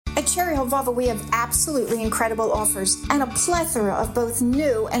Cherry Hill Volvo, we have absolutely incredible offers and a plethora of both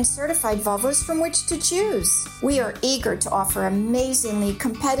new and certified Volvos from which to choose. We are eager to offer amazingly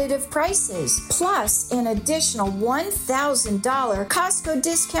competitive prices, plus an additional $1,000 Costco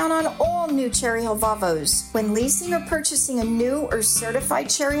discount on all new Cherry Hill Volvos. When leasing or purchasing a new or certified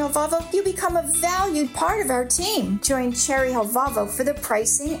Cherry Hill Volvo, you become a valued part of our team. Join Cherry Hill Volvo for the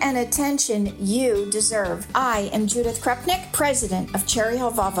pricing and attention you deserve. I am Judith Krupnick, president of Cherry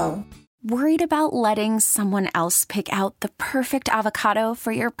Hill Volvo. Worried about letting someone else pick out the perfect avocado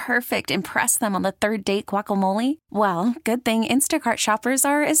for your perfect impress them on the third date guacamole? Well, good thing Instacart shoppers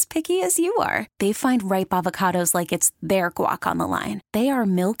are as picky as you are. They find ripe avocados like it's their guac on the line. They are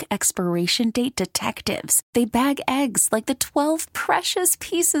milk expiration date detectives. They bag eggs like the 12 precious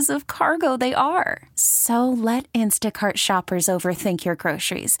pieces of cargo they are. So let Instacart shoppers overthink your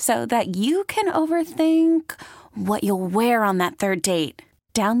groceries so that you can overthink what you'll wear on that third date.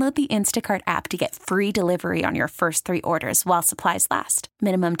 Download the Instacart app to get free delivery on your first 3 orders while supplies last.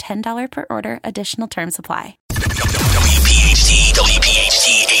 Minimum $10 per order. Additional terms apply. WPHT,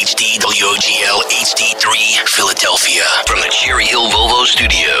 HD, WOGL, HD3, Philadelphia. From the Cherry Hill Volvo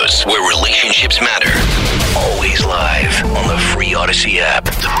Studios, where relationships matter. Always live on the free Odyssey app.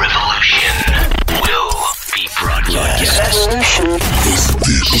 The revolution will be broadcast.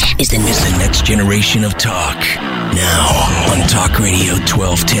 This is the next generation of talk. Now on Talk Radio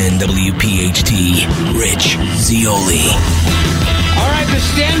 1210 WPHT, Rich Zeoli. All right, the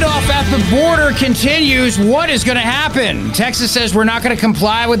standoff at the border continues. What is going to happen? Texas says we're not going to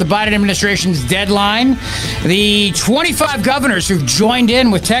comply with the Biden administration's deadline. The 25 governors who've joined in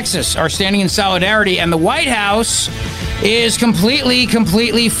with Texas are standing in solidarity, and the White House is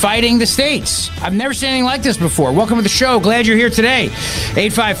completely fighting the states. I've never seen anything like this before. Welcome to the show. Glad you're here today.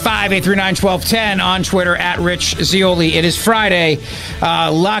 855-839-1210 on Twitter, at Rich Zeoli. It is Friday.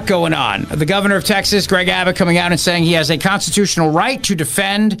 A lot going on. The governor of Texas, Greg Abbott, coming out and saying he has a constitutional right to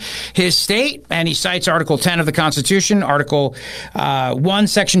defend his state, and he cites Article 10 of the Constitution, Article 1,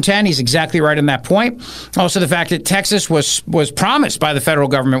 Section 10. He's exactly right on that point. Also, the fact that Texas was promised by the federal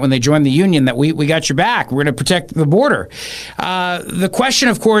government when they joined the union that we got your back. We're going to protect the border. The question,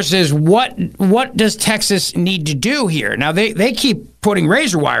 of course, is what does Texas need to do here? Now, they keep putting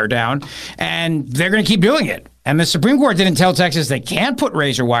razor wire down, and they're going to keep doing it. And the Supreme Court didn't tell Texas they can't put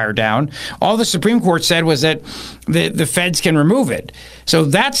razor wire down. All the Supreme Court said was that the feds can remove it. So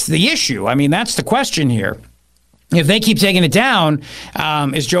that's the issue. I mean, that's the question here. If they keep taking it down,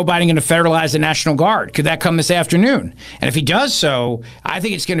 is Joe Biden going to federalize the National Guard? Could that come this afternoon? And if he does so, I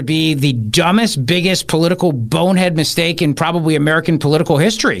think it's going to be the dumbest, biggest political bonehead mistake in probably American political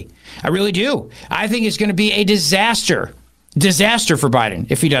history. I really do. I think it's going to be a disaster for Biden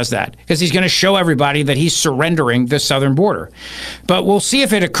if he does that, because he's going to show everybody that he's surrendering the southern border. But we'll see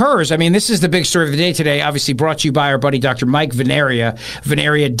if it occurs. I mean, this is the big story of the day today, obviously brought to you by our buddy Dr. Mike Veneria,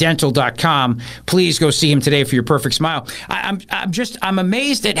 veneriadental.com. Please go see him today for your perfect smile. I'm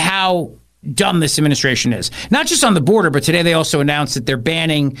amazed at how dumb this administration is. Not just on the border, but today they also announced that they're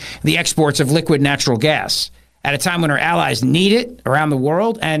banning the exports of liquid natural gas at a time when our allies need it around the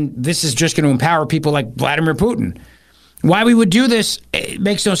world, and this is just going to empower people like Vladimir Putin. Why we would do this, it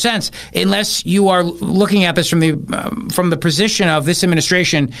makes no sense unless you are looking at this from the position of this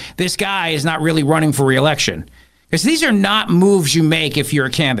administration. This guy is not really running for reelection, because these are not moves you make if you're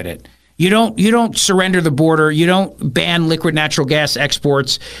a candidate. You don't surrender the border. You don't ban liquid natural gas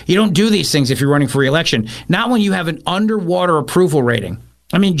exports. You don't do these things if you're running for reelection. Not when you have an underwater approval rating.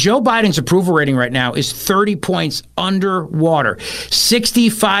 I mean, Joe Biden's approval rating right now is 30 points underwater.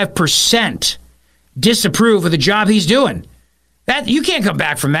 65% disapprove of the job he's doing. That you can't come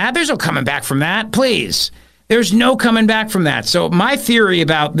back from that. There's no coming back from that. Please. There's no coming back from that. So my theory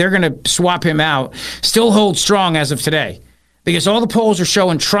about they're going to swap him out still holds strong as of today, because all the polls are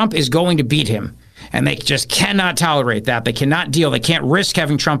showing Trump is going to beat him. And they just cannot tolerate that. They cannot deal. They can't risk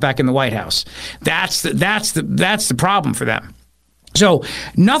having Trump back in the White House. That's the problem for them. So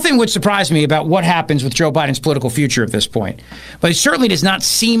nothing would surprise me about what happens with Joe Biden's political future at this point. But he certainly does not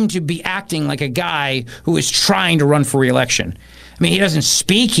seem to be acting like a guy who is trying to run for re-election. I mean, he doesn't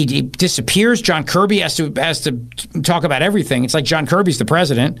speak. He disappears. John Kirby has to talk about everything. It's like John Kirby's the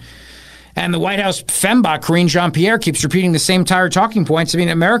president. And the White House fembot, Karine Jean-Pierre, keeps repeating the same tired talking points. I mean,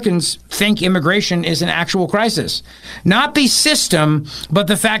 Americans think immigration is an actual crisis. Not the system, but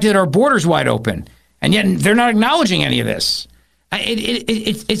the fact that our border's wide open. And yet they're not acknowledging any of this.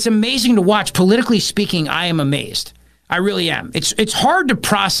 It's amazing to watch. Politically speaking, I am amazed. I really am. It's hard to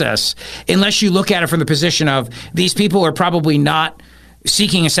process unless you look at it from the position of these people are probably not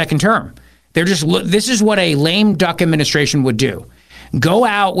seeking a second term. They're just this is what a lame duck administration would do. Go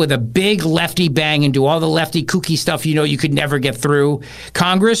out with a big lefty bang and do all the lefty kooky stuff you could never get through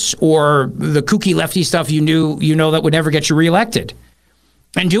Congress, or the kooky lefty stuff you know that would never get you reelected.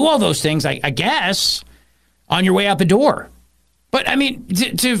 And do all those things, I guess, on your way out the door. But, I mean,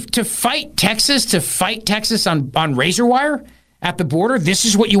 to fight Texas on razor wire at the border, this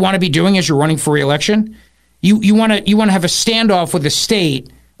is what you want to be doing as you're running for re-election? You want to have a standoff with the state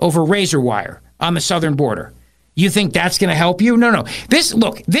over razor wire on the southern border. You think that's going to help you? No. This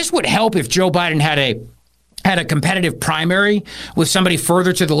would help if Joe Biden had a competitive primary with somebody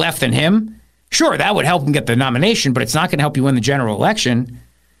further to the left than him. Sure, that would help him get the nomination, but it's not going to help you win the general election.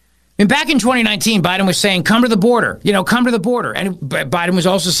 And back in 2019, Biden was saying, come to the border, come to the border. And Biden was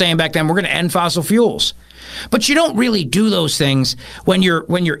also saying back then, we're going to end fossil fuels. But you don't really do those things when you're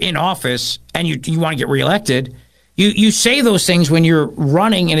in office and you want to get reelected. You say those things when you're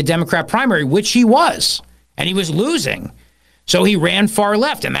running in a Democrat primary, which he was. And he was losing. So he ran far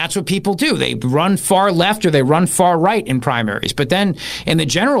left, and that's what people do. They run far left or they run far right in primaries. But then in the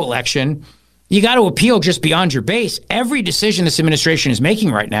general election, you got to appeal just beyond your base. Every decision this administration is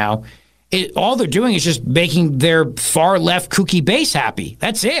making right now, all they're doing is just making their far left kooky base happy.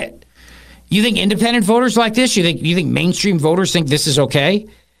 That's it. You think independent voters like this? You think mainstream voters think this is okay?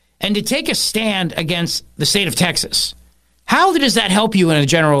 And to take a stand against the state of Texas, how does that help you in a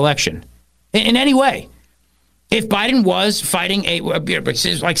general election in any way? If Biden was fighting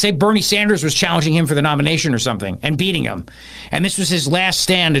like say Bernie Sanders was challenging him for the nomination or something and beating him, and this was his last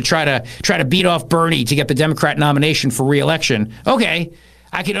stand to try to beat off Bernie to get the Democrat nomination for re-election, okay,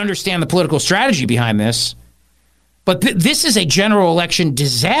 I could understand the political strategy behind this. But this is a general election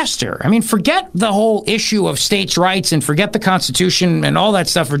disaster. I mean, forget the whole issue of states' rights and forget the Constitution and all that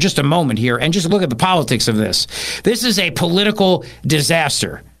stuff for just a moment here and just look at the politics of this. This is a political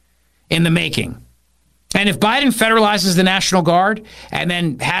disaster in the making. And if Biden federalizes the National Guard and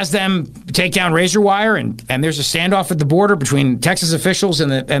then has them take down razor wire and there's a standoff at the border between Texas officials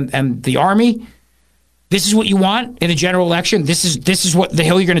and the Army, this is what you want in a general election? This is what the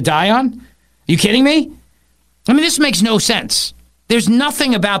hill you're going to die on? Are you kidding me? I mean, this makes no sense. There's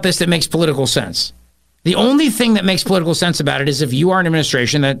nothing about this that makes political sense. The only thing that makes political sense about it is if you are an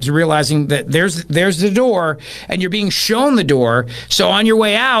administration that's realizing that there's the door and you're being shown the door. So on your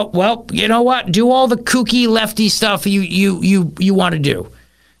way out, well, you know what? Do all the kooky lefty stuff you want to do,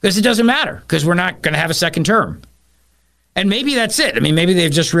 because it doesn't matter, because we're not going to have a second term. And maybe that's it. I mean, maybe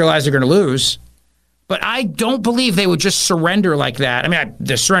they've just realized they're going to lose. But I don't believe they would just surrender like that. I mean,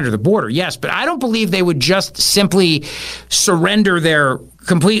 they surrender the border, yes, but I don't believe they would just simply surrender their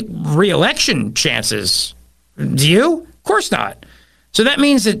complete re-election chances. Do you? Of course not. So that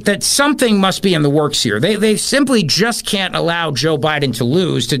means that something must be in the works here. They simply just can't allow Joe Biden to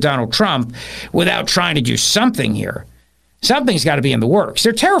lose to Donald Trump without trying to do something here. Something's got to be in the works.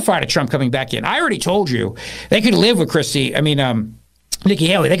 They're terrified of Trump coming back in. I already told you they could live with Nikki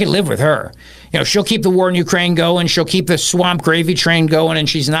Haley. They could live with her. She'll keep the war in Ukraine going. She'll keep the swamp gravy train going, and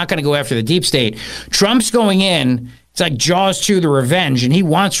she's not going to go after the deep state. Trump's going in. It's like Jaws 2, the revenge, and he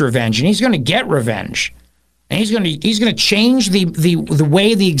wants revenge, and he's going to get revenge. And he's going to change the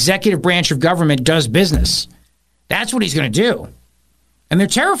way the executive branch of government does business. That's what he's going to do. And they're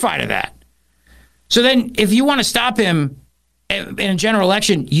terrified of that. So then if you want to stop him in a general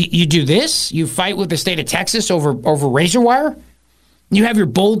election, you do this? You fight with the state of Texas over razor wire? You have your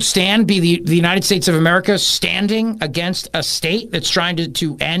bold stand be the United States of America standing against a state that's trying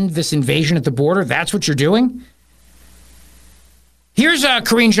to end this invasion at the border? That's what you're doing? Here's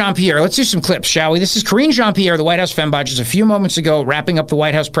Karine Jean-Pierre. Let's do some clips, shall we? This is Karine Jean-Pierre, the White House fembot, just a few moments ago, wrapping up the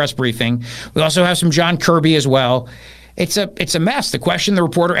White House press briefing. We also have some John Kirby as well. It's a mess. The question the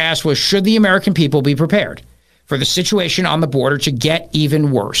reporter asked was, should the American people be prepared for the situation on the border to get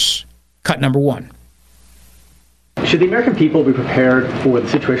even worse? Cut number one. Should the American people be prepared for the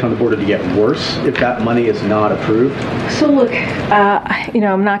situation on the border to get worse if that money is not approved? So look,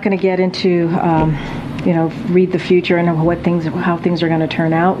 I'm not going to get into, read the future and how things are going to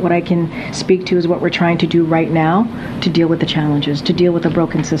turn out. What I can speak to is what we're trying to do right now to deal with the challenges, to deal with the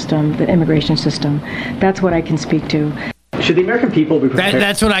broken system, the immigration system. That's what I can speak to. Should the American people be prepared?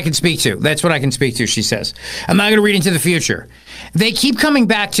 That's what I can speak to. That's what I can speak to, she says. I'm not going to read into the future. They keep coming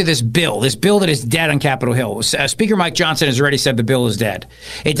back to this bill that is dead on Capitol Hill. Speaker Mike Johnson has already said the bill is dead.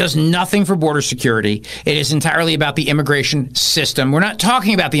 It does nothing for border security. It is entirely about the immigration system. We're not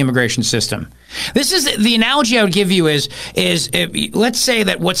talking about the immigration system. This is the analogy I would give you is let's say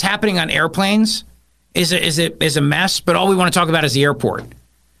that what's happening on airplanes is a mess, but all we want to talk about is the airport.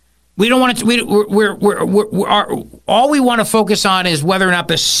 We don't want to. All we want to focus on is whether or not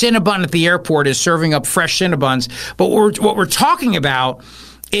the Cinnabon at the airport is serving up fresh Cinnabons. But what we're talking about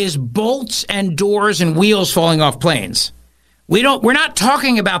is bolts and doors and wheels falling off planes. We're not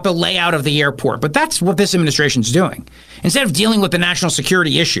talking about the layout of the airport, but that's what this administration's doing. Instead of dealing with the national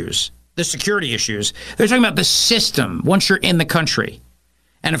security issues, they're talking about the system once you're in the country.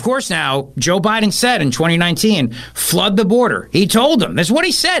 And of course now, Joe Biden said in 2019, flood the border. He told them. That's what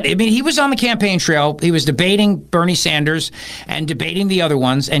he said. I mean, he was on the campaign trail. He was debating Bernie Sanders and debating the other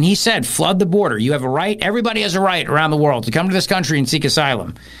ones. And he said, flood the border. You have a right. Everybody has a right around the world to come to this country and seek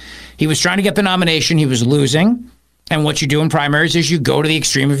asylum. He was trying to get the nomination. He was losing. And what you do in primaries is you go to the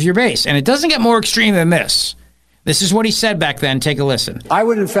extreme of your base. And it doesn't get more extreme than this. This is what he said back then. Take a listen. I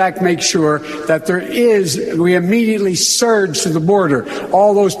would, in fact, make sure that we immediately surge to the border.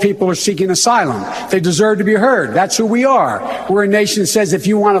 All those people are seeking asylum. They deserve to be heard. That's who we are. We're a nation that says if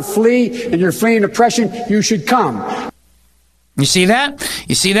you want to flee and you're fleeing oppression, you should come. You see that?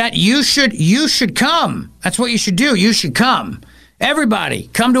 You should come. That's what you should do. You should come. Everybody,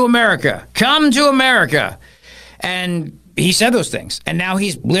 come to America. Come to America. And he said those things, and now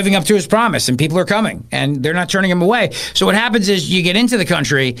he's living up to his promise, and people are coming, and they're not turning him away. So what happens is you get into the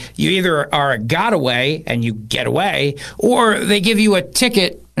country, you either are got away, and you get away, or they give you a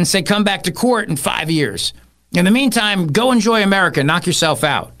ticket and say, come back to court in 5 years. In the meantime, go enjoy America, knock yourself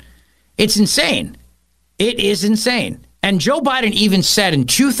out. It's insane. It is insane. And Joe Biden even said in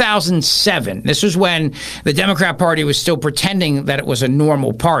 2007, this was when the Democrat Party was still pretending that it was a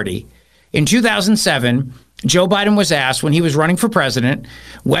normal party. In 2007, Joe Biden was asked when he was running for president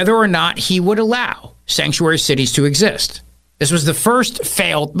whether or not he would allow sanctuary cities to exist. This was the first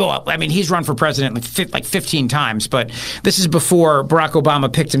failed. Well, I mean, he's run for president like 15 times, but this is before Barack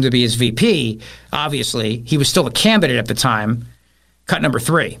Obama picked him to be his VP. Obviously, he was still a candidate at the time. Cut number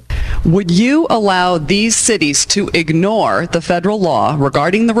 3. Would you allow these cities to ignore the federal law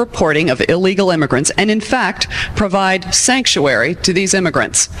regarding the reporting of illegal immigrants and, in fact, provide sanctuary to these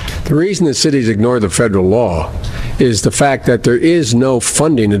immigrants? The reason the cities ignore the federal law is the fact that there is no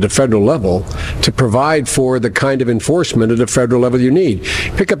funding at the federal level to provide for the kind of enforcement at the federal level you need.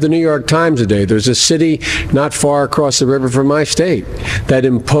 Pick up the New York Times today. There's a city not far across the river from my state that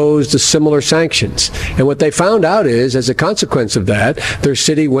imposed similar sanctions. And what they found out is, as a consequence of that, their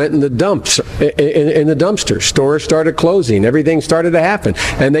city went in the dumps, in the dumpster. Stores started closing. Everything started to happen.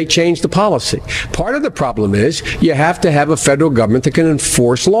 And they changed the policy. Part of the problem is you have to have a federal government that can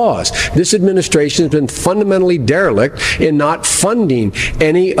enforce laws. This administration has been fundamentally derelict in not funding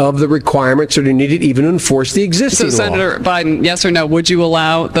any of the requirements that are needed even to enforce the existing law. So, Senator Biden, yes or no, would you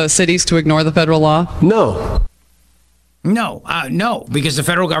allow the cities to ignore the federal law? No. No, because the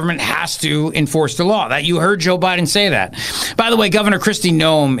federal government has to enforce the law. That you heard Joe Biden say that. By the way, Governor Kristi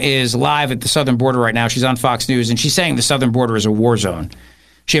Noem is live at the southern border right now. She's on Fox News, and she's saying the southern border is a war zone.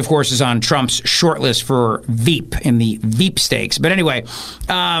 She, of course, is on Trump's shortlist for Veep in the Veep stakes. But anyway,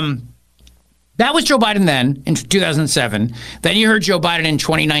 that was Joe Biden then in 2007. Then you heard Joe Biden in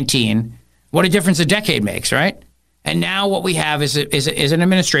 2019. What a difference a decade makes, right? And now what we have is an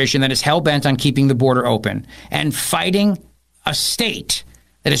administration that is hell-bent on keeping the border open and fighting a state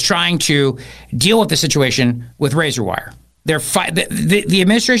that is trying to deal with the situation with razor wire. The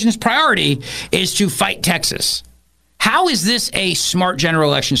administration's priority is to fight Texas. How is this a smart general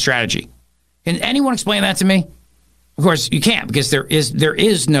election strategy? Can anyone explain that to me? Of course, you can't, because there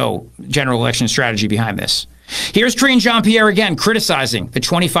is no general election strategy behind this. Here's Karine Jean-Pierre again criticizing the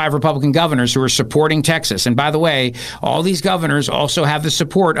 25 Republican governors who are supporting Texas. And by the way, all these governors also have the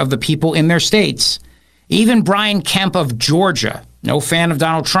support of the people in their states. Even Brian Kemp of Georgia, no fan of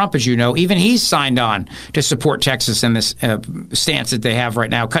Donald Trump, as you know, even he's signed on to support Texas in this stance that they have right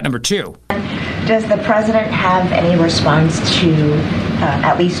now. Cut number 2. Does the president have any response to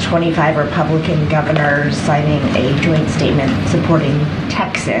at least 25 Republican governors signing a joint statement supporting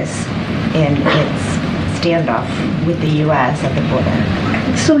Texas in its standoff with the U.S. at the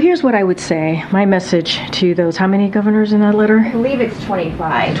border? So here's what I would say. My message to those, how many governors in that letter? I believe it's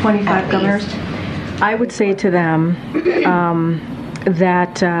 25. 25 governors. I would say to them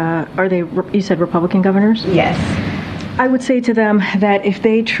that, are they, you said Republican governors? Yes. I would say to them that if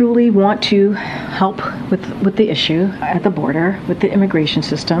they truly want to help with the issue at the border, with the immigration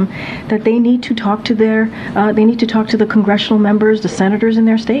system, that they need to talk to the congressional members, the senators in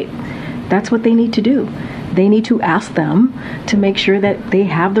their state. That's what they need to do. They need to ask them to make sure that they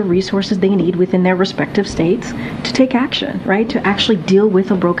have the resources they need within their respective states to take action, right? To actually deal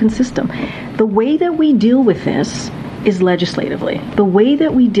with a broken system. The way that we deal with this is legislatively. The way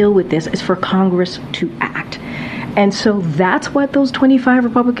that we deal with this is for Congress to act. And so that's what those 25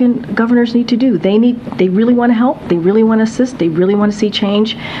 Republican governors need to do. They really want to help. They really want to assist. They really want to see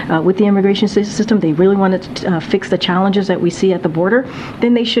change with the immigration system. They really want to fix the challenges that we see at the border.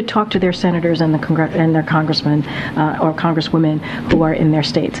 Then they should talk to their senators and their congressmen or congresswomen who are in their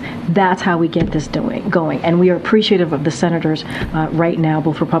states. That's how we get this going. And we are appreciative of the senators right now,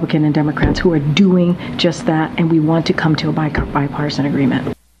 both Republican and Democrats, who are doing just that. And we want to come to a bipartisan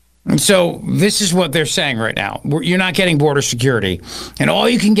agreement. And so this is what they're saying right now. You're not getting border security. And all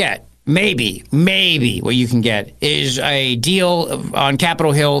you can get, maybe what you can get is a deal on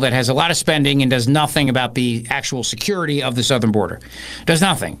Capitol Hill that has a lot of spending and does nothing about the actual security of the southern border. Does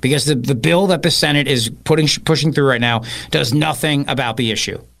nothing, because the bill that the Senate is pushing through right now does nothing about the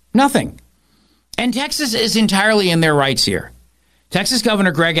issue. Nothing. And Texas is entirely in their rights here. Texas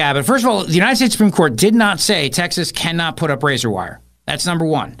Governor Greg Abbott, first of all, the United States Supreme Court did not say Texas cannot put up razor wire. That's number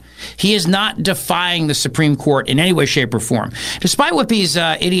one. He is not defying the Supreme Court in any way, shape, or form. Despite what these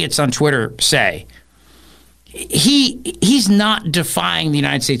idiots on Twitter say, he's not defying the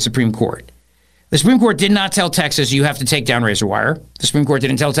United States Supreme Court. The Supreme Court did not tell Texas you have to take down razor wire. The Supreme Court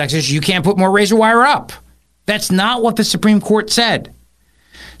didn't tell Texas you can't put more razor wire up. That's not what the Supreme Court said.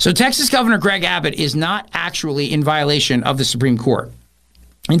 So Texas Governor Greg Abbott is not actually in violation of the Supreme Court.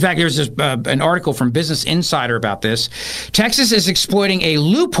 In fact, there's an article from Business Insider about this. Texas is exploiting a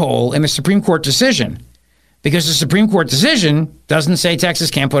loophole in the Supreme Court decision because the Supreme Court decision doesn't say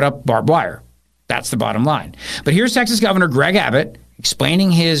Texas can't put up barbed wire. That's the bottom line. But here's Texas Governor Greg Abbott explaining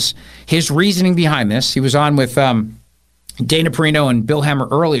his reasoning behind this. He was on with Dana Perino and Bill Hemmer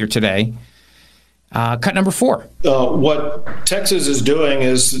earlier today. Cut number 4. What Texas is doing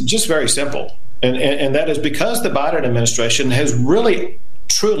is just very simple. And that is because the Biden administration has really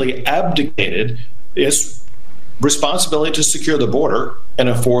truly abdicated its responsibility to secure the border and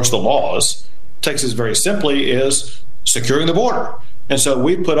enforce the laws. Texas very simply is securing the border. And so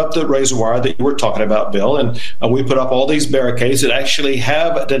we put up the razor wire that you were talking about, Bill, and we put up all these barricades that actually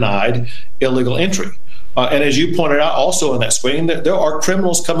have denied illegal entry. And as you pointed out also in that screen, there are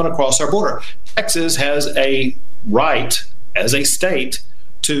criminals coming across our border. Texas has a right as a state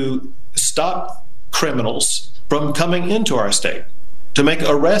to stop criminals from coming into our state, to make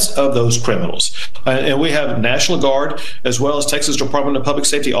arrests of those criminals. And we have National Guard as well as Texas Department of Public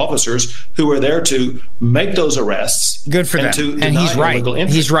Safety officers who are there to make those arrests. Good for them. And he's right.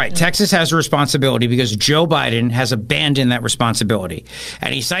 He's right. Texas has a responsibility because Joe Biden has abandoned that responsibility.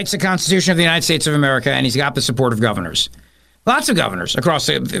 And he cites the Constitution of the United States of America, and he's got the support of governors. Lots of governors across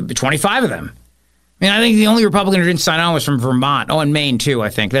 25 of them. I mean, I think the only Republican who didn't sign on was from Vermont. Oh, and Maine, too, I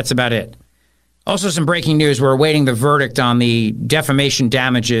think. That's about it. Also, some breaking news. We're awaiting the verdict on the defamation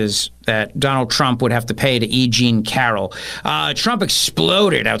damages that Donald Trump would have to pay to E. Jean Carroll. Trump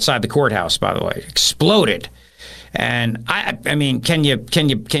exploded outside the courthouse, by the way. Exploded. And I mean, can you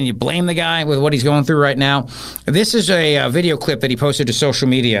blame the guy with what he's going through right now? This is a video clip that he posted to social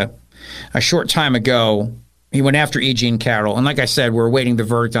media a short time ago. He went after E. Jean Carroll. And like I said, we're awaiting the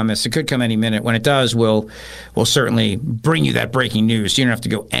verdict on this. It could come any minute. When it does, we'll certainly bring you that breaking news. So you don't have to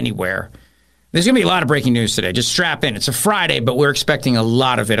go anywhere. There's going to be a lot of breaking news today. Just strap in. It's a Friday, but we're expecting a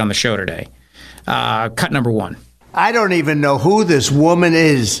lot of it on the show today. Cut number 1. I don't even know who this woman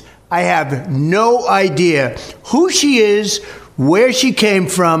is. I have no idea who she is, where she came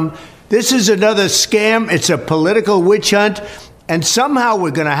from. This is another scam. It's a political witch hunt. And somehow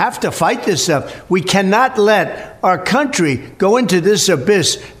we're going to have to fight this stuff. We cannot let our country go into this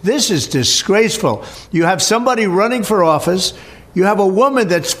abyss. This is disgraceful. You have somebody running for office. You have a woman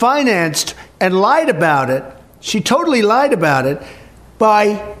that's financed and lied about it. She totally lied about it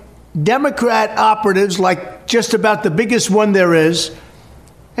by Democrat operatives, like just about the biggest one there is.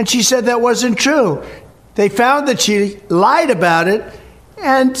 And she said that wasn't true. They found that she lied about it,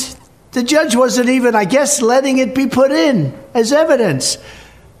 and the judge wasn't even, I guess, letting it be put in as evidence.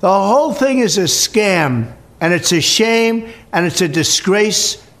 The whole thing is a scam, and it's a shame, and it's a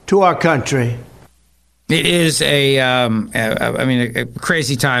disgrace to our country. It is a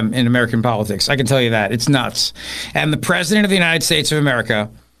crazy time in American politics. I can tell you that. It's nuts. And the president of the United States of America,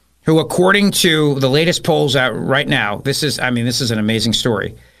 who, according to the latest polls out right now, this is an amazing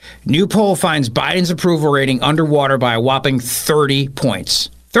story. New poll finds Biden's approval rating underwater by a whopping 30 points.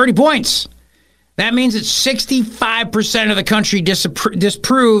 30 points. That means that 65% of the country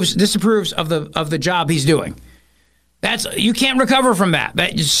disapproves of the job he's doing. You can't recover from that.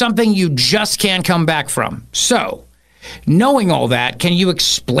 That is something you just can't come back from. So, knowing all that, can you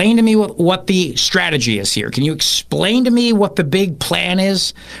explain to me what the strategy is here? Can you explain to me what the big plan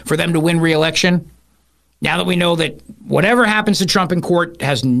is for them to win re-election? Now that we know that whatever happens to Trump in court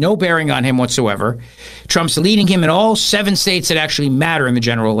has no bearing on him whatsoever, Trump's leading him in all 7 states that actually matter in the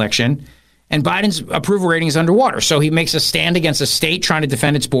general election, and Biden's approval rating is underwater. So he makes a stand against a state trying to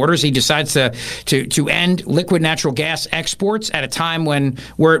defend its borders. He decides to end liquid natural gas exports at a time when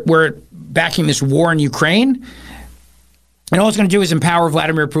we're backing this war in Ukraine. And all it's going to do is empower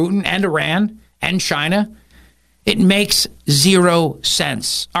Vladimir Putin and Iran and China. It makes zero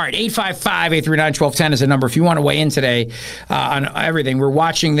sense. All right, 855-839-1210 is the number if you want to weigh in today on everything. We're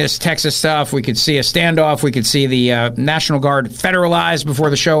watching this Texas stuff. We could see a standoff. We could see the National Guard federalized before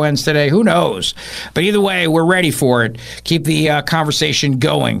the show ends today. Who knows? But either way, we're ready for it. Keep the conversation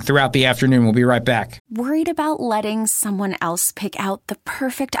going throughout the afternoon. We'll be right back. Worried about letting someone else pick out the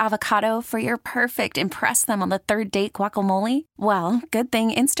perfect avocado for your perfect impress them on the third date guacamole? Well, good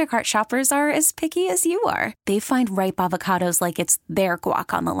thing Instacart shoppers are as picky as you are. They find ripe avocados like it's their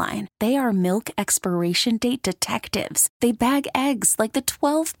guac on the line. They are milk expiration date detectives. They bag eggs like the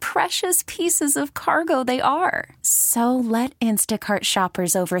 12 precious pieces of cargo they are. So let Instacart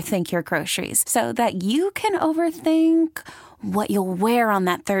shoppers overthink your groceries so that you can overthink what you'll wear on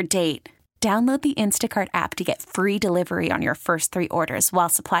that third date. Download the Instacart app to get free delivery on your first 3 orders while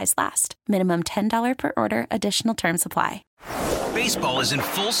supplies last. Minimum $10 per order. Additional terms apply. Baseball is in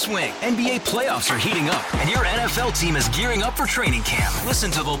full swing. NBA playoffs are heating up, and your NFL team is gearing up for training camp. Listen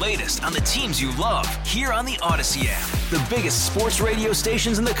to the latest on the teams you love here on the Odyssey app. The biggest sports radio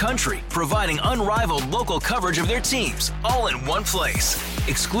stations in the country, providing unrivaled local coverage of their teams, all in one place.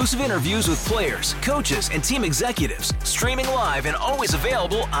 Exclusive interviews with players, coaches, and team executives, streaming live and always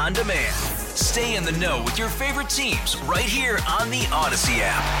available on demand. Stay in the know with your favorite teams right here on the Odyssey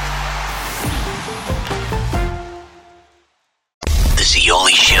app. The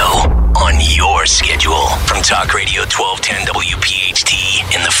Zeoli Show on your schedule from Talk Radio 1210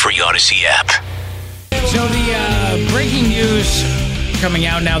 WPHT in the free Odyssey app. So the breaking news coming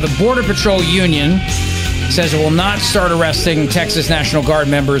out now, the Border Patrol Union says it will not start arresting Texas National Guard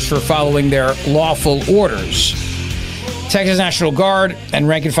members for following their lawful orders. Texas National Guard and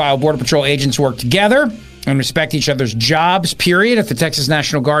rank-and-file Border Patrol agents work together and respect each other's jobs, period. If the Texas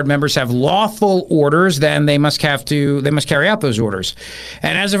National Guard members have lawful orders, then they must carry out those orders.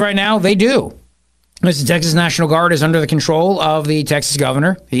 And as of right now, they do. The Texas National Guard is under the control of the Texas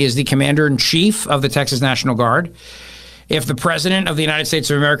governor. He is the commander-in-chief of the Texas National Guard. If the president of the United States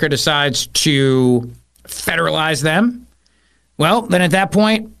of America decides to federalize them, well, then at that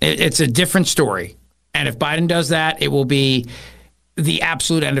point, it's a different story. And if Biden does that, it will be the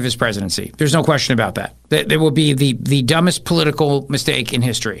absolute end of his presidency. There's no question about that. There will be the dumbest political mistake in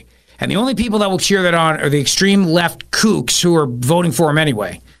history. And the only people that will cheer that on are the extreme left kooks who are voting for him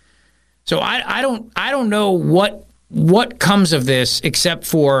anyway. So I don't know what comes of this except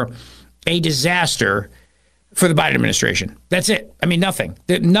for a disaster for the Biden administration. That's it. I mean, nothing.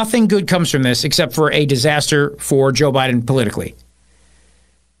 Nothing good comes from this except for a disaster for Joe Biden politically.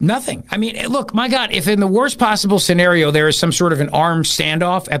 Nothing. I mean, look, my God, if in the worst possible scenario there is some sort of an armed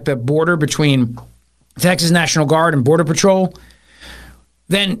standoff at the border between Texas National Guard and Border Patrol,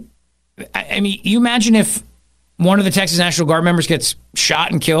 then, I mean, you imagine if one of the Texas National Guard members gets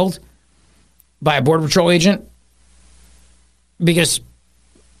shot and killed by a Border Patrol agent because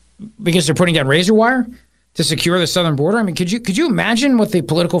they're putting down razor wire to secure the southern border. I mean, could you imagine what the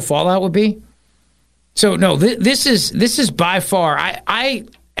political fallout would be? So, no, this is by far, I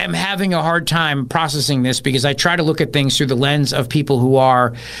am having a hard time processing this because I try to look at things through the lens of people who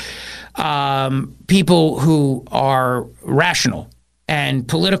are rational and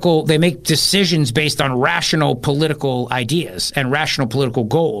political. They make decisions based on rational political ideas and rational political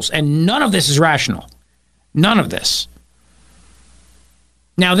goals. And none of this is rational. None of this.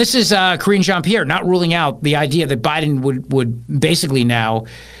 Now, this is Karine Jean-Pierre not ruling out the idea that Biden would basically now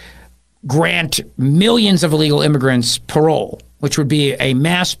grant millions of illegal immigrants parole, which would be a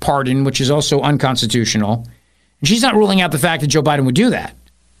mass pardon, which is also unconstitutional. And she's not ruling out the fact that Joe Biden would do that.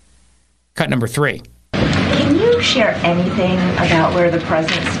 Cut number 3. Can you share anything about where the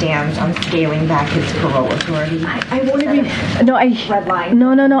president stands on scaling back his parole authority? I want to be red line.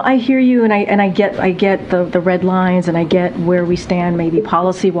 No. I hear you, and I get the red lines, and I get where we stand, maybe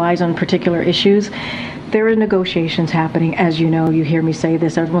policy wise on particular issues. There are negotiations happening, as you know. You hear me say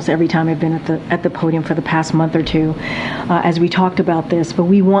this almost every time I've been at the podium for the past month or two, as we talked about this. But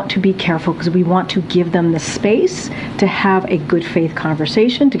we want to be careful because we want to give them the space to have a good faith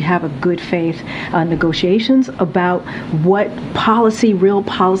conversation, to have a good faith negotiations about what real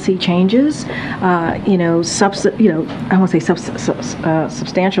policy changes. I won't say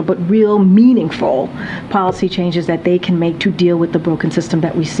substantial, but real meaningful policy changes that they can make to deal with the broken system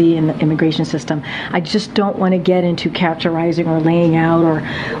that we see in the immigration system. I just just don't want to get into characterizing or laying out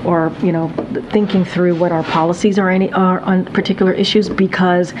or thinking through what our policies are on particular issues,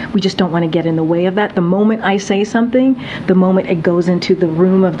 because we just don't want to get in the way of that. The moment I say something, the moment it goes into the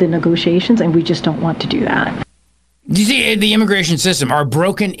room of the negotiations, and we just don't want to do that. You see, the immigration system, our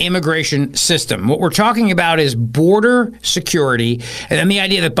broken immigration system. What we're talking about is border security, and then the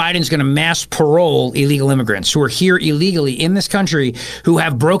idea that Biden's going to mass parole illegal immigrants who are here illegally in this country, who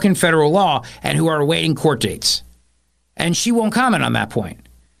have broken federal law and who are awaiting court dates. And she won't comment on that point.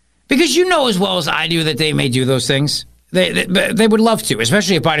 Because you know as well as I do that they may do those things. They would love to,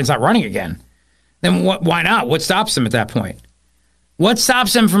 especially if Biden's not running again. Then why not? What stops them at that point? What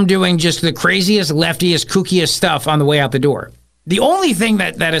stops them from doing just the craziest, leftiest, kookiest stuff on the way out the door? The only thing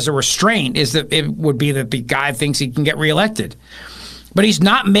that is a restraint is that it would be that the guy thinks he can get reelected. But he's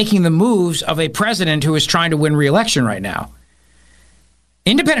not making the moves of a president who is trying to win reelection right now.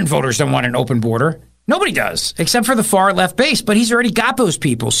 Independent voters don't want an open border. Nobody does, except for the far left base. But he's already got those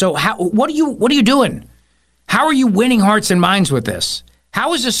people. So what are you doing? How are you winning hearts and minds with this?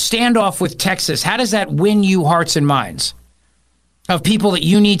 How is a standoff with Texas? How does that win you hearts and minds of people that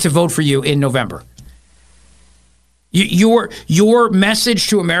you need to vote for you in November? Your message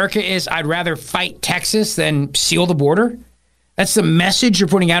to America is, I'd rather fight Texas than seal the border? That's the message you're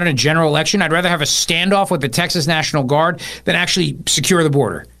putting out in a general election? I'd rather have a standoff with the Texas National Guard than actually secure the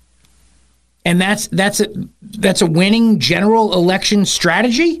border. And that's a winning general election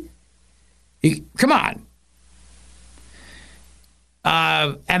strategy? Come on.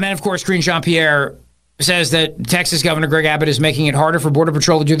 And then, of course, Karine Jean-Pierre says that Texas Governor Greg Abbott is making it harder for Border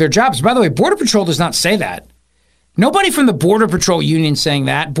Patrol to do their jobs. By the way, Border Patrol does not say that. Nobody from the Border Patrol Union is saying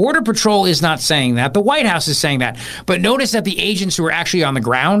that. Border Patrol is not saying that. The White House is saying that. But notice that the agents who are actually on the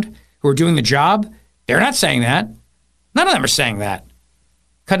ground, who are doing the job, they're not saying that. None of them are saying that.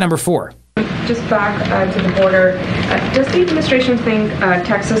 Cut number 4. Just back to the border, does the administration think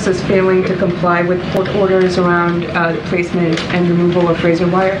Texas is failing to comply with court orders around the placement and removal of razor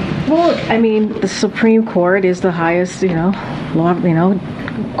wire? Well, I mean, the Supreme Court is the highest, law,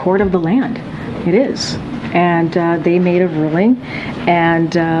 court of the land. It is. And they made a ruling,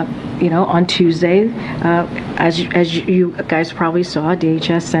 and on Tuesday, as you guys probably saw,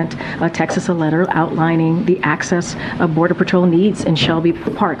 DHS sent Texas a letter outlining the access Border Patrol needs in Shelby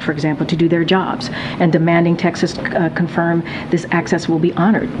Park, for example, to do their jobs, and demanding Texas confirm this access will be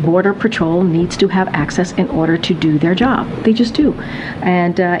honored. Border Patrol needs to have access in order to do their job. They just do.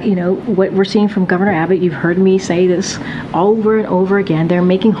 And, what we're seeing from Governor Abbott, you've heard me say this over and over again, they're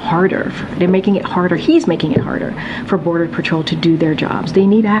making it harder. He's making it harder for Border Patrol to do their jobs. They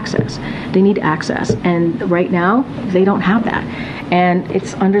need access. And right now, they don't have that. And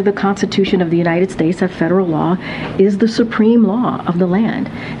it's under the Constitution of the United States that federal law is the supreme law of the land,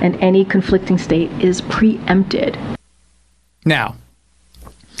 and any conflicting state is preempted. Now,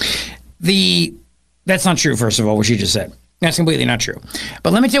 that's not true, first of all, what you just said. That's completely not true.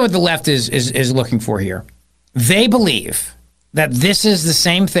 But let me tell you what the left is looking for here. They believe that this is the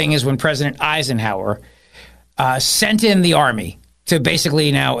same thing as when President Eisenhower sent in the army to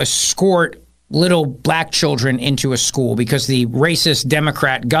basically now escort little black children into a school because the racist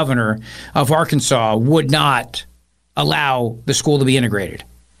Democrat governor of Arkansas would not allow the school to be integrated.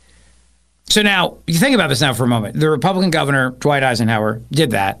 So now, you think about this now for a moment. The Republican governor, Dwight Eisenhower,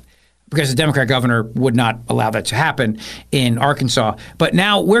 did that because the Democrat governor would not allow that to happen in Arkansas. But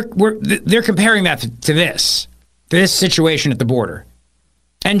now they're comparing that to this situation at the border.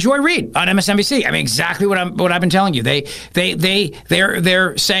 And Joy Reid on MSNBC. I mean, exactly what I've been telling you.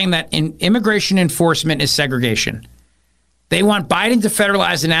 They're saying that immigration enforcement is segregation. They want Biden to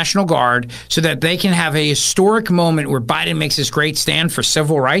federalize the National Guard so that they can have a historic moment where Biden makes this great stand for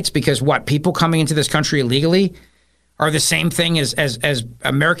civil rights because people coming into this country illegally are the same thing as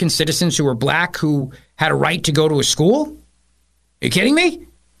American citizens who are black who had a right to go to a school? Are you kidding me?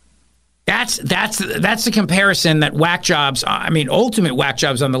 That's the comparison that ultimate whack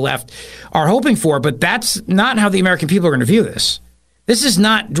jobs on the left are hoping for, but that's not how the American people are going to view this. This is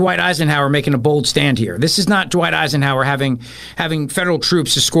not Dwight Eisenhower making a bold stand here. This is not Dwight Eisenhower having federal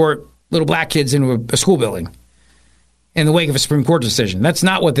troops escort little black kids into a school building in the wake of a Supreme Court decision. That's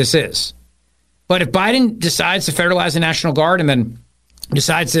not what this is. But if Biden decides to federalize the National Guard and then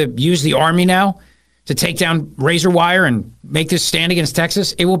decides to use the Army now to take down razor wire and make this stand against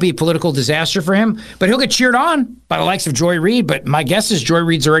Texas, it will be a political disaster for him. But he'll get cheered on by the likes of Joy Reid. But my guess is Joy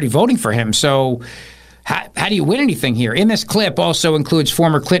Reid's already voting for him. So how do you win anything here? In this clip also includes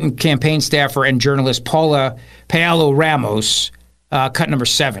former Clinton campaign staffer and journalist Paola Ramos, cut number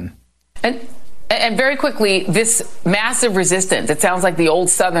 7. And And very quickly, this massive resistance, it sounds like the old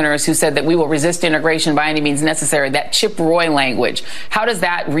Southerners who said that we will resist integration by any means necessary, that Chip Roy language. How does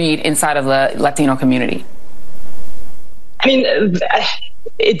that read inside of the Latino community? I mean,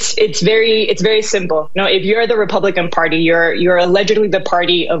 it's very simple. You know, if you're the Republican Party, you're allegedly the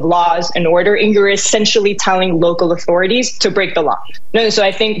party of laws and order, and you're essentially telling local authorities to break the law. No, so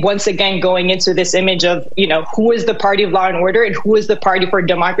I think once again, going into this image of, you know, who is the party of law and order and who is the party for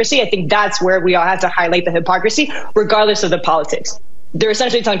democracy, I think that's where we all have to highlight the hypocrisy, regardless of the politics. They're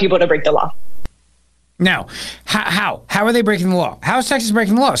essentially telling people to break the law. Now, how are they breaking the law? How is Texas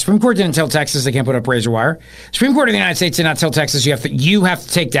breaking the law? Supreme Court didn't tell Texas they can't put up razor wire. Supreme Court of the United States did not tell Texas you have to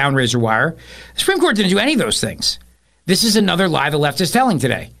take down razor wire. The Supreme Court didn't do any of those things. This is another lie the left is telling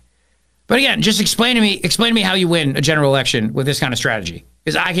today. But again, just explain to me how you win a general election with this kind of strategy,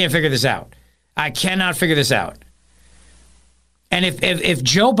 because I can't figure this out. I cannot figure this out. And if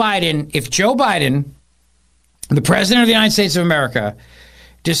Joe Biden, the president of the United States of America,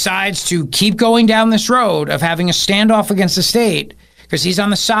 decides to keep going down this road of having a standoff against the state because he's on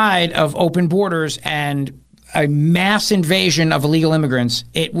the side of open borders and a mass invasion of illegal immigrants,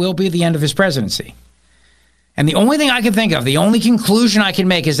 it will be the end of his presidency. And the only thing I can think of, the only conclusion I can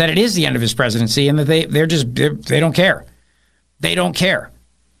make is that it is the end of his presidency and that they don't care. They don't care.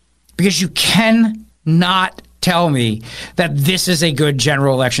 Because you cannot tell me that this is a good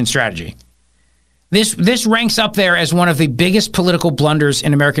general election strategy. This ranks up there as one of the biggest political blunders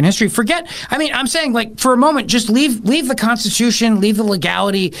in American history. I'm saying, like, for a moment, just leave the Constitution, leave the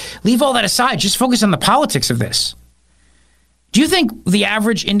legality, leave all that aside. Just focus on the politics of this. Do you think the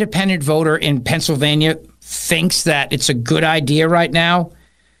average independent voter in Pennsylvania thinks that it's a good idea right now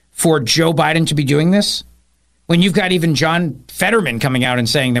for Joe Biden to be doing this? When you've got even John Fetterman coming out and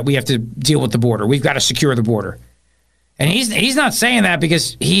saying that we have to deal with the border. We've got to secure the border. And he's not saying that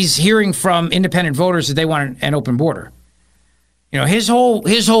because he's hearing from independent voters that they want an open border. You know, his whole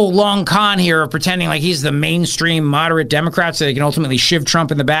long con here of pretending like he's the mainstream moderate Democrat so they can ultimately shiv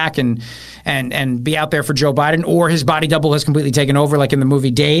Trump in the back and be out there for Joe Biden, or his body double has completely taken over like in the movie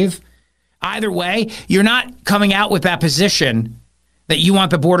Dave. Either way, you're not coming out with that position that you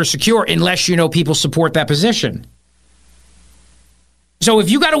want the border secure unless you know people support that position. So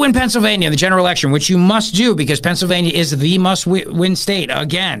if you got to win Pennsylvania in the general election, which you must do because Pennsylvania is the must-win state,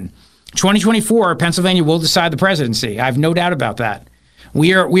 again, 2024, Pennsylvania will decide the presidency. I have no doubt about that.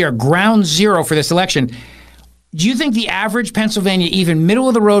 We are ground zero for this election. Do you think the average Pennsylvania, even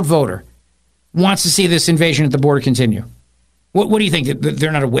middle-of-the-road voter, wants to see this invasion at the border continue? What do you think?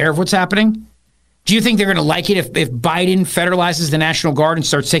 They're not aware of what's happening? Do you think they're going to like it if Biden federalizes the National Guard and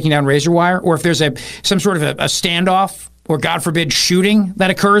starts taking down razor wire? Or if there's some sort of a standoff or, God forbid, shooting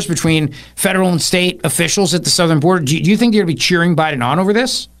that occurs between federal and state officials at the southern border? Do you think they're going to be cheering Biden on over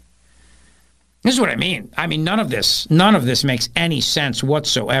this? This is what I mean. I mean, none of this makes any sense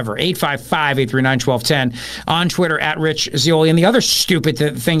whatsoever. 855-839-1210 on Twitter at Rich Zeoli. And the other stupid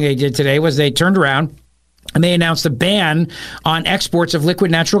thing they did today was they turned around and they announced a ban on exports of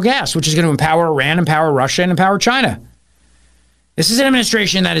liquid natural gas, which is going to empower Iran, empower Russia, and empower China. This is an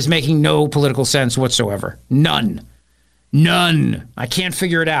administration that is making no political sense whatsoever. None. I can't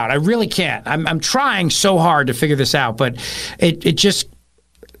figure it out. I really can't. I'm trying so hard to figure this out, but it just,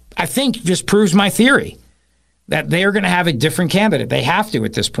 I think, just proves my theory that they are going to have a different candidate. They have to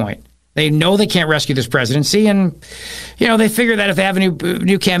at this point. They know they can't rescue this presidency, and they figure that if they have a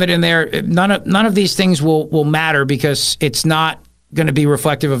new candidate in there, none of these things will matter because it's not going to be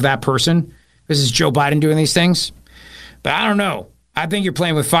reflective of that person. This is Joe Biden doing these things. But I don't know. I think you're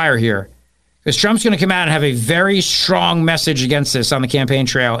playing with fire here. Because Trump's going to come out and have a very strong message against this on the campaign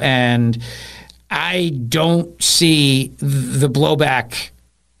trail. And I don't see the blowback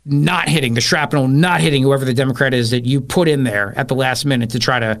not hitting, the shrapnel not hitting whoever the Democrat is that you put in there at the last minute to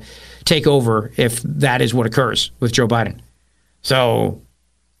try to take over if that is what occurs with Joe Biden. So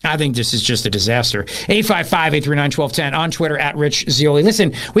I think this is just a disaster. 855-839-1210 on Twitter at Rich Zeoli.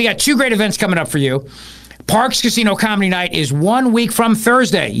 Listen, we got two great events coming up for you. Parks Casino Comedy Night is 1 week from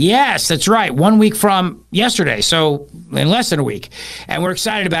Thursday. Yes, that's right. 1 week from yesterday. So in less than a week. And we're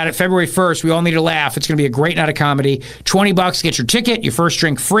excited about it. February 1st, we all need to laugh. It's going to be a great night of comedy. $20, get your ticket, your first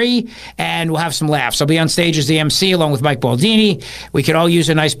drink free, and we'll have some laughs. I'll be on stage as the MC along with Mike Baldini. We could all use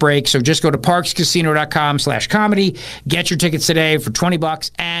a nice break. So just go to parkscasino.com/comedy. Get your tickets today for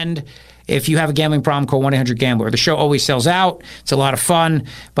 $20. And if you have a gambling problem, call 1-800-GAMBLER. The show always sells out. It's a lot of fun,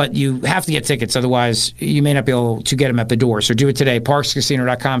 but you have to get tickets. Otherwise, you may not be able to get them at the door. So do it today,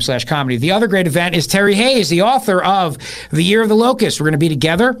 parkscasino.com/comedy. The other great event is Terry Hayes, the author of The Year of the Locust. We're going to be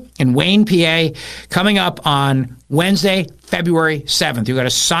together in Wayne, PA, coming up on Wednesday, February 7th. We've got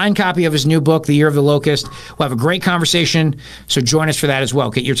a signed copy of his new book, The Year of the Locust. We'll have a great conversation, so join us for that as well.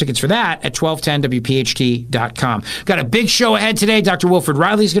 Get your tickets for that at 1210wpht.com. Got a big show ahead today. Dr. Wilfred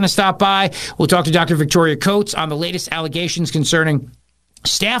Riley's going to stop by. We'll talk to Dr. Victoria Coates on the latest allegations concerning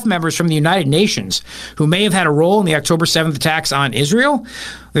staff members from the United Nations who may have had a role in the October 7th attacks on Israel.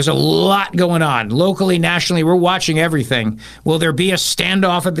 There's a lot going on. Locally, nationally, we're watching everything. Will there be a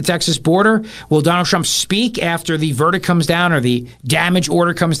standoff at the Texas border? Will Donald Trump speak after the verdict comes down or the damage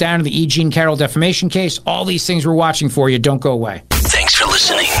order comes down in the E. Jean Carroll defamation case? All these things we're watching for you. Don't go away. Thanks for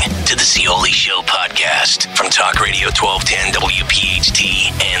listening to the Zeoli Show podcast from Talk Radio 1210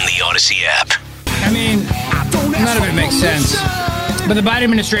 WPHT and the Odyssey app. I mean, none of it makes sense. But the Biden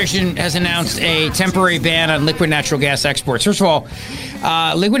administration has announced a temporary ban on liquid natural gas exports. First of all,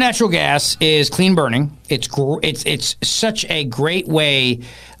 liquid natural gas is clean burning. It's such a great way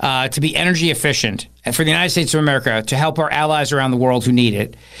to be energy efficient for the United States of America, to help our allies around the world who need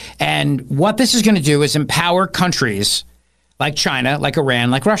it. And what this is going to do is empower countries like China, like Iran,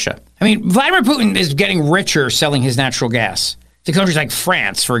 like Russia. I mean, Vladimir Putin is getting richer selling his natural gas to countries like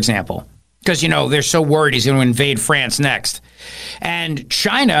France, for example, because, you know, they're so worried he's going to invade France next. And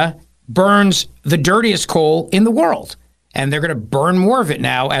China burns the dirtiest coal in the world, and they're going to burn more of it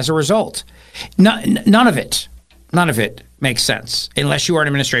now as a result. None of it makes sense unless you are an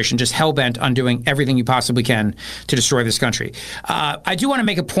administration just hell-bent on doing everything you possibly can to destroy this country. I do want to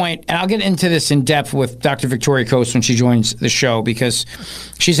make a point, and I'll get into this in depth with Dr. Victoria Coates when she joins the show, because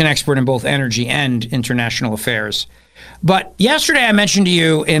she's an expert in both energy and international affairs. But yesterday I mentioned to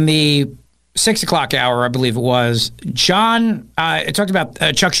you in the 6 o'clock hour, I believe it was, I talked about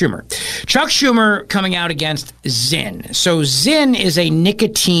Chuck Schumer. Chuck Schumer coming out against Zyn. So Zyn is a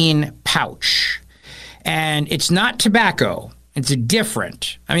nicotine pouch, and it's not tobacco. It's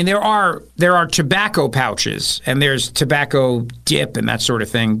different. I mean, there are tobacco pouches, and there's tobacco dip and that sort of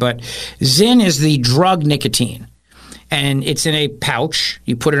thing, but Zyn is the drug nicotine, and it's in a pouch.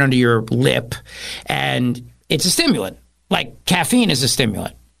 You put it under your lip, and it's a stimulant, like caffeine is a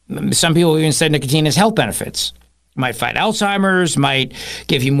stimulant. Some people even said nicotine has health benefits. Might fight Alzheimer's, might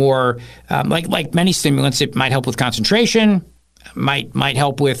give you more, like many stimulants, it might help with concentration, might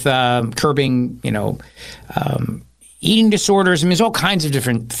help with curbing, eating disorders. I mean, there's all kinds of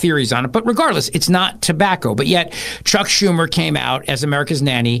different theories on it. But regardless, it's not tobacco. But yet, Chuck Schumer came out as America's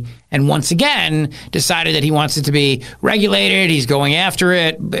nanny and once again decided that he wants it to be regulated. He's going after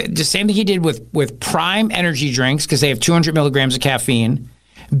it. The same thing he did with Prime energy drinks, because they have 200 milligrams of caffeine.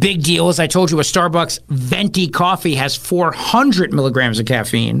 Big deal. As I told you, a Starbucks venti coffee has 400 milligrams of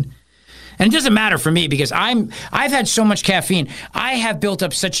caffeine. And it doesn't matter for me because I've had so much caffeine. I have built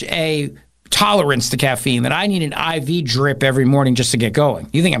up such a tolerance to caffeine that I need an IV drip every morning just to get going.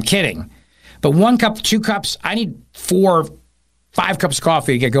 You think I'm kidding? But 1 cup, 2 cups, I need 4, 5 cups of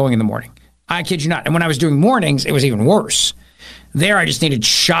coffee to get going in the morning. I kid you not. And when I was doing mornings, it was even worse. There, I just needed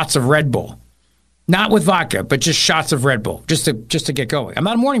shots of Red Bull. Not with vodka, but just shots of Red Bull, just to get going. I'm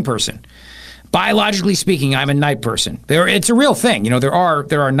not a morning person. Biologically speaking, I'm a night person. It's a real thing. There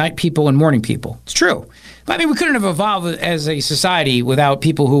are night people and morning people. It's true. But I mean, we couldn't have evolved as a society without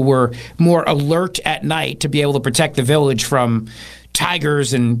people who were more alert at night to be able to protect the village from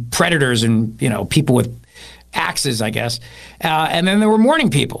tigers and predators and, people with axes, I guess. And then there were morning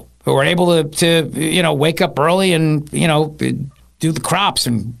people who were able to wake up early and, do the crops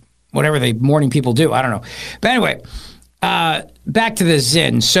and whatever the morning people do. I don't know. But anyway, back to the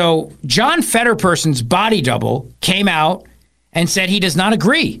Zyn. So John Fetterperson's body double came out and said he does not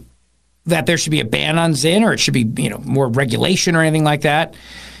agree that there should be a ban on Zyn or it should be, more regulation or anything like that.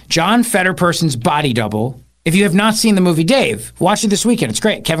 John Fetterperson's body double, if you have not seen the movie Dave, watch it this weekend. It's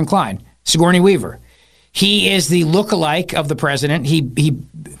great. Kevin Kline, Sigourney Weaver. He is the lookalike of the president. He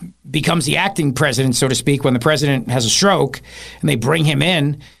becomes the acting president, so to speak, when the president has a stroke and they bring him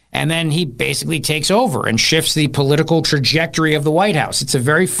in. And then he basically takes over and shifts the political trajectory of the White House. It's a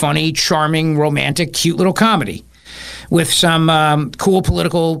very funny, charming, romantic, cute little comedy with some cool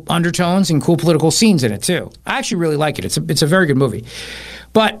political undertones and cool political scenes in it, too. I actually really like it. It's a very good movie.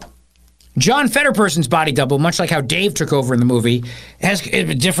 But John Fetterperson's body double, much like how Dave took over in the movie, has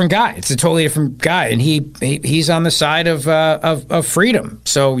a different guy. It's a totally different guy, and he's on the side of freedom.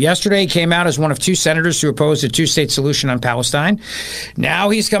 So yesterday he came out as one of 2 senators who opposed a 2-state solution on Palestine. Now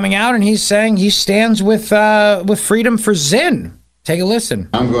he's coming out and he's saying he stands with freedom for Zyn. Take a listen.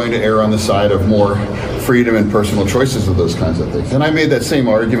 I'm going to err on the side of more freedom and personal choices of those kinds of things. And I made that same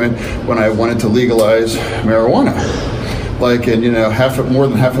argument when I wanted to legalize marijuana. Like, and more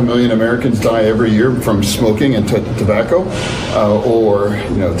than 500,000 Americans die every year from smoking and tobacco, or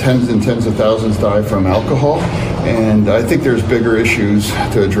tens and tens of thousands die from alcohol. And I think there's bigger issues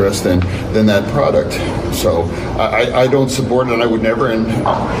to address than that product. So I don't support it, and I would never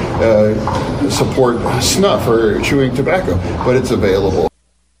support snuff or chewing tobacco, but it's available.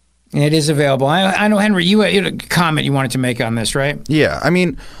 It is available. I know, Henry, you had a comment you wanted to make on this, right? Yeah, I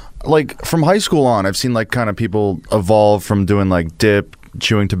mean, like from high school on, I've seen like kind of people evolve from doing like dip,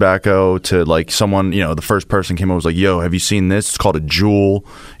 chewing tobacco to like someone, the first person came over was like, yo, have you seen this? It's called a Juul,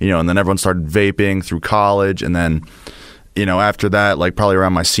 and then everyone started vaping through college. And then, after that, like probably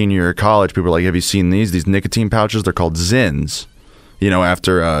around my senior year of college, people were like, have you seen these nicotine pouches? They're called Zins.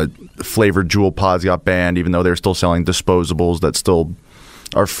 After flavored Juul pods got banned, even though they're still selling disposables that still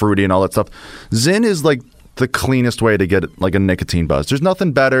are fruity and all that stuff. Zyn is like the cleanest way to get like a nicotine buzz. There's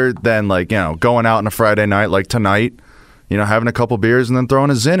nothing better than like, going out on a Friday night like tonight, having a couple beers and then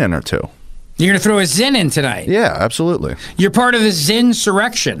throwing a Zyn in or two. You're going to throw a Zyn in tonight? Yeah, absolutely. You're part of the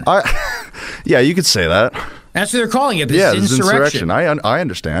Zyn-surrection. Yeah, you could say that. That's what they're calling it, the Zyn-surrection. I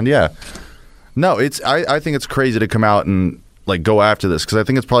understand, yeah. No, I think it's crazy to come out and like go after this because I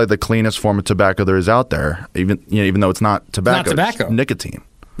think it's probably the cleanest form of tobacco there is out there, even though it's not tobacco. It's nicotine.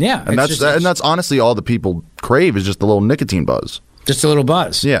 Yeah, and that's honestly all the people crave is just a little nicotine buzz. Just a little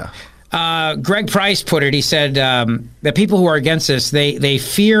buzz. Yeah. Greg Price put it. He said that people who are against this, they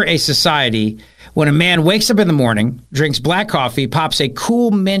fear a society when a man wakes up in the morning, drinks black coffee, pops a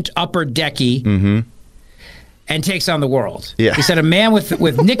cool mint upper decky, and takes on the world. Yeah. He said a man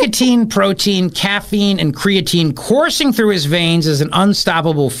with nicotine, protein, caffeine, and creatine coursing through his veins is an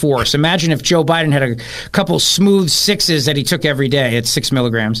unstoppable force. Imagine if Joe Biden had a couple smooth sixes that he took every day at 6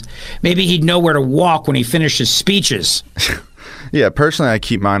 milligrams. Maybe he'd know where to walk when he finished his speeches. Yeah, personally, I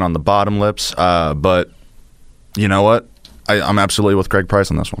keep mine on the bottom lips, but you know what? I'm absolutely with Greg Price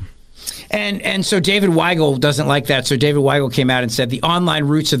on this one. And so David Weigel doesn't like that. So David Weigel came out and said the online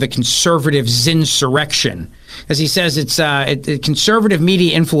roots of the conservative Zinsurrection. As he says, it's conservative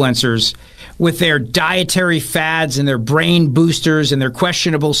media influencers with their dietary fads and their brain boosters and their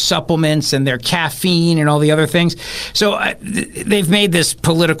questionable supplements and their caffeine and all the other things. So they've made this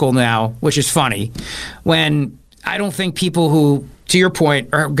political now, which is funny, when I don't think people who, to your point,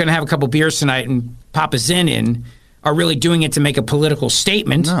 are going to have a couple beers tonight and pop a Zyn in are really doing it to make a political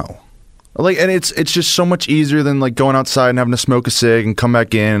statement. No. Like, and it's just so much easier than like going outside and having to smoke a cig and come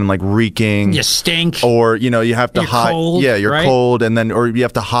back in and like reeking. You stink. Or, you have to hide. Cold, yeah, you're right? cold. And then, or you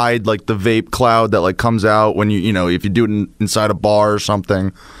have to hide like the vape cloud that like comes out when if you do it inside a bar or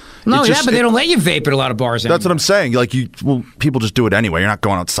something. No, but they don't let you vape at a lot of bars anymore. That's what I'm saying. Like people just do it anyway. You're not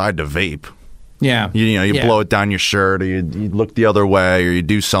going outside to vape. Yeah. You blow it down your shirt or you look the other way or you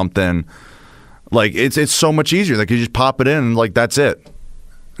do something. Like it's so much easier. Like you just pop it in and like that's it.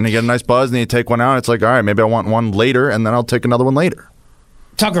 And you get a nice buzz, and then you take one out. It's like, all right, maybe I want one later, and then I'll take another one later.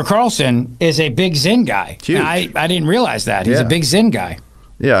 Tucker Carlson is a big Zyn guy. Huge. I didn't realize that. He's a big Zyn guy.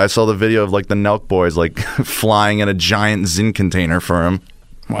 Yeah, I saw the video of like the Nelk boys like flying in a giant Zyn container for him.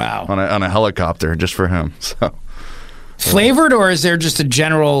 Wow. On a helicopter just for him. So flavored, or is there just a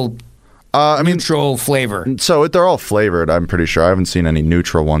general neutral flavor? So they're all flavored, I'm pretty sure. I haven't seen any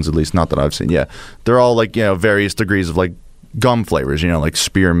neutral ones, at least not that I've seen. Yeah, they're all like various degrees of like gum flavors, like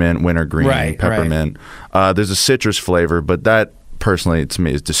spearmint, wintergreen, peppermint. Right. There's a citrus flavor, but that personally to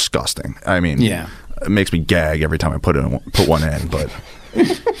me is disgusting. I mean, it makes me gag every time I put one in, but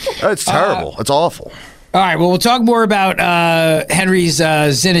it's terrible. It's awful. All right, well, we'll talk more about Henry's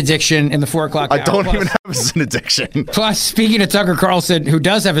Zyn addiction in the 4 o'clock hour. I don't even have a Zyn addiction. Plus, speaking of Tucker Carlson, who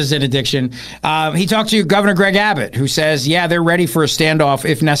does have a Zyn addiction, he talked to Governor Greg Abbott, who says, they're ready for a standoff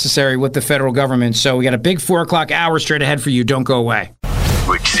if necessary with the federal government. So we got a big 4 o'clock hour straight ahead for you. Don't go away.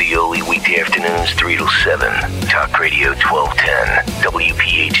 Rich Zeoli, weekday afternoons 3 to 7. Talk Radio 1210,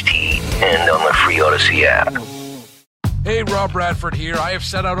 WPHT, and on the free Odyssey app. Hey, Rob Bradford here. I have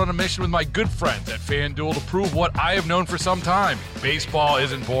set out on a mission with my good friends at FanDuel to prove what I have known for some time. Baseball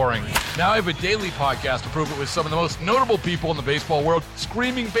isn't boring. Now I have a daily podcast to prove it with some of the most notable people in the baseball world,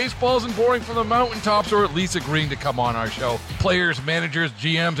 screaming baseball isn't boring from the mountaintops, or at least agreeing to come on our show. Players, managers,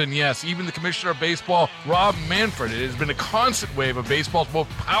 GMs, and yes, even the commissioner of baseball, Rob Manfred. It has been a constant wave of baseball's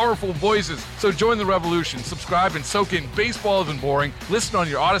most powerful voices. So join the revolution. Subscribe and soak in Baseball Isn't Boring. Listen on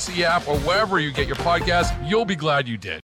your Odyssey app or wherever you get your podcasts. You'll be glad you did.